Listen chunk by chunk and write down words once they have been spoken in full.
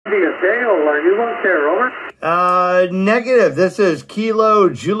Dale, are you out there, over? Negative. This is Kilo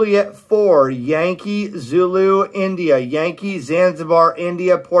Juliet 4, Yankee Zulu India, Yankee Zanzibar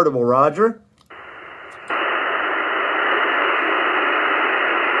India portable. Roger.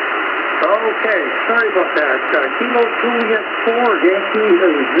 Okay, sorry about that. Kilo Juliet 4, Yankee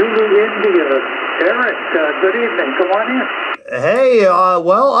Zulu India. Eric, good evening. Come on in. Hey,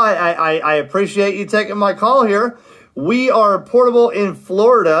 well, I appreciate you taking my call here. We are portable in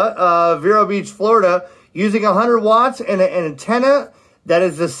Florida, Vero Beach, Florida, using 100 watts and an antenna that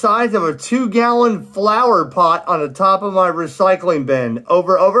is the size of a 2-gallon flower pot on the top of my recycling bin.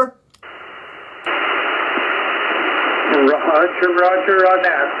 Over, over. Roger on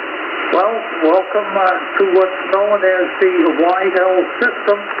that. Well, welcome to what's known as the YL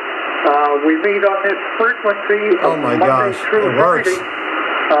system. We meet on this frequency Monday through Friday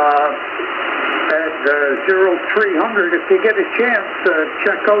at 0300. If you get a chance,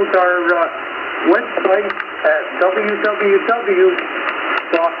 check out our website at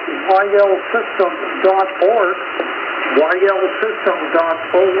www.ylsystem.org.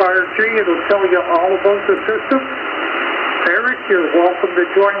 ylsystem.org. It'll tell you all about the system. Eric, you're welcome to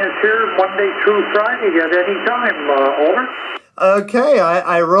join us here Monday through Friday at any time. Over. Okay,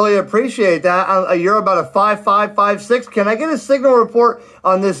 I really appreciate that. You're about a 5'5", 5'6". Can I get a signal report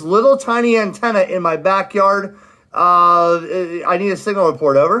on this little tiny antenna in my backyard? I need a signal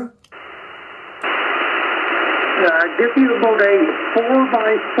report. Over. Give you about a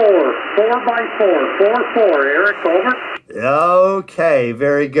 4x4, Eric, over. Okay,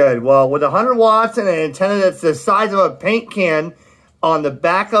 very good. Well, with 100 watts and an antenna that's the size of a paint can on the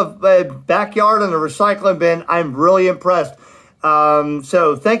back of backyard on the recycling bin, I'm really impressed.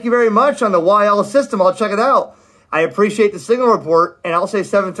 So thank you very much on the YL system. I'll check it out. I appreciate the signal report, and I'll say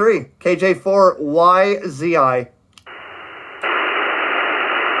 7-3, KJ4YZI.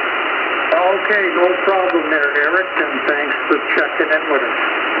 Okay, no problem there, Eric, and thanks for checking in with us.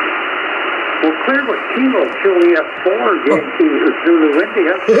 We'll clear with Kilo Juliet 4, Yankee Zulu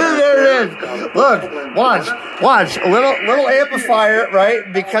India. There it is. Look, watch. A little amplifier,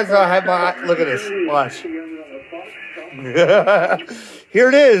 right? Because I have my, look at this. Watch. Here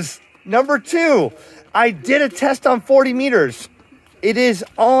it is. Number 2. I did a test on 40 meters. It is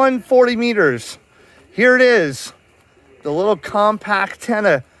on 40 meters. Here it is. The little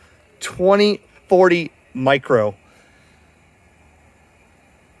CompacTenna 2040 micro.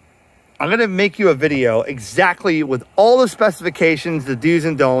 I'm going to make you a video exactly with all the specifications, the do's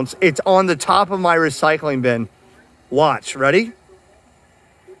and don'ts. It's on the top of my recycling bin. Watch. Ready?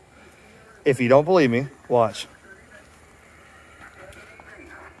 If you don't believe me, watch.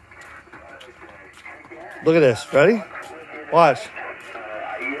 Look at this. Ready? Watch.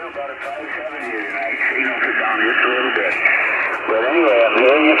 But anyway, I'm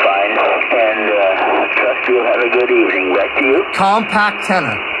hearing you fine, and trust you'll have a good evening. Back to you.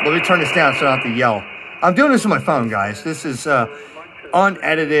 CompacTenna. Let me turn this down so I don't have to yell. I'm doing this on my phone, guys. This is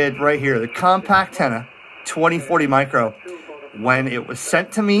unedited right here. The CompacTenna 2040 micro. When it was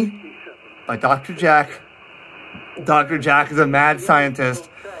sent to me by Dr. Jack. Dr. Jack is a mad scientist.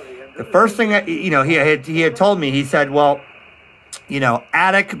 The first thing that, he had told me, he said, well,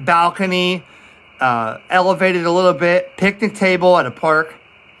 attic, balcony, elevated a little bit, picnic table at a park.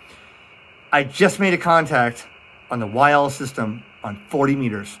 I just made a contact on the YL system on 40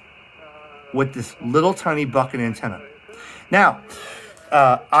 meters with this little tiny bucket antenna. Now,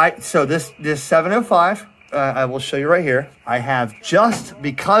 so this 705, I will show you right here. I have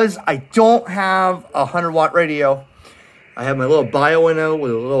because I don't have a 100-watt radio, I have my little Bioinno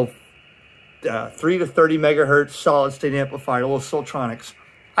with a little 3 to 30 megahertz solid state amplifier, a little Soltronics.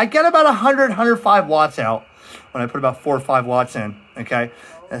 I get about 105 watts out when I put about 4 or 5 watts in, okay?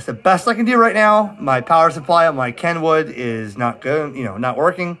 That's the best I can do right now. My power supply on my Kenwood is not good, not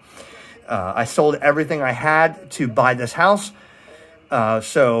working. I sold everything I had to buy this house.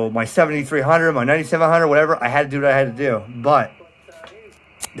 So my 7300, my 9700, whatever, I had to do what I had to do. But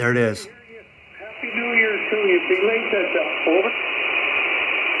there it is. Happy New Year to you. Be late that over.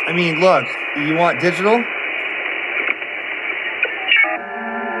 I mean, look, you want digital?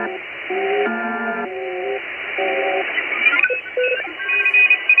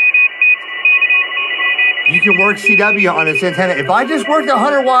 You can work CW on this antenna. If I just worked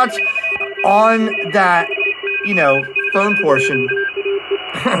 100 watts on that, phone portion,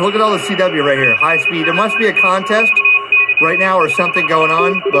 look at all the CW right here, high speed. There must be a contest right now or something going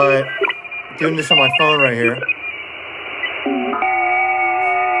on, but doing this on my phone right here.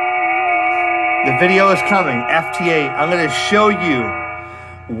 The video is coming, FT8. I'm going to show you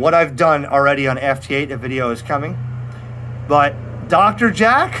what I've done already on FT8. The video is coming. But Dr.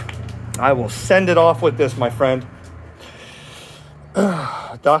 Jack, I will send it off with this, my friend.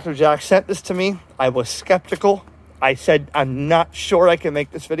 Dr. Jack sent this to me. I was skeptical. I said, I'm not sure I can make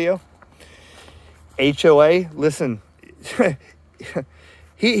this video. HOA, listen,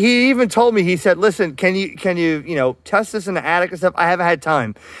 he even told me, he said, listen, can you test this in the attic and stuff? I haven't had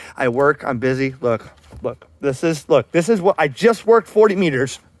time. I work, I'm busy. Look, this is what I just worked 40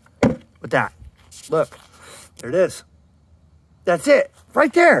 meters with that. Look, there it is. That's it.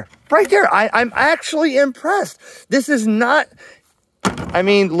 Right there. I'm actually impressed. This is not, I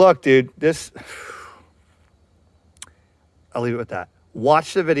mean, look, dude, I'll leave it with that.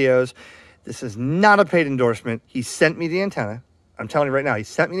 Watch the videos. This is not a paid endorsement. He sent me the antenna. I'm telling you right now, he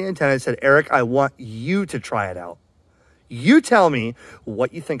sent me the antenna and said, Eric, I want you to try it out. You tell me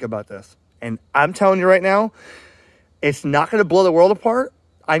what you think about this. And I'm telling you right now, it's not going to blow the world apart.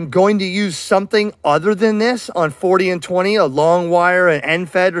 I'm going to use something other than this on 40 and 20, a long wire, an end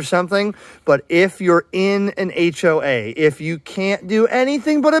fed or something. But if you're in an HOA, if you can't do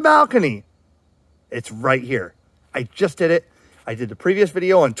anything but a balcony, it's right here. I just did it. I did the previous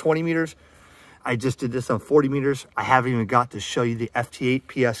video on 20 meters. I just did this on 40 meters. I haven't even got to show you the FT8,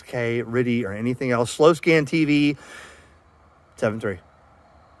 PSK, RIDI, or anything else. Slow scan TV, 7.3.